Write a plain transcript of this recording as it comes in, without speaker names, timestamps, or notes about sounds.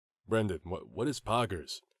Brendan, what is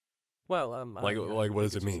Poggers? Well, Like what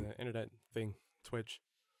does it mean? An internet thing, Twitch.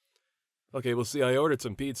 Okay, well, see, I ordered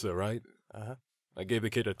some pizza, right? Uh-huh. I gave the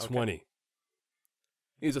kid a 20.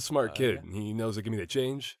 He's a smart kid. Yeah. He knows to give me the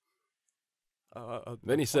change.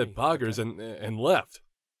 Then he 20, said Poggers and left.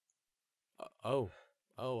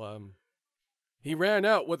 He ran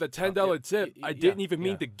out with a $10 tip I didn't even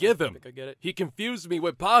mean to give him. I think I get it. He confused me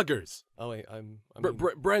with Poggers. Oh wait,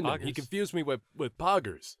 Brendan, he Poggers. confused me with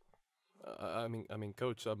Poggers. I mean,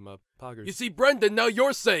 Coach, Poggers. You see, Brendan, now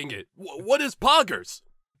you're saying it. What is Poggers?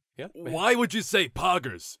 Yeah. Why would you say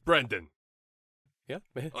Poggers, Brendan? Yeah.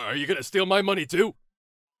 Are you gonna steal my money too?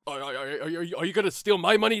 Are you gonna steal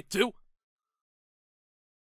my money too?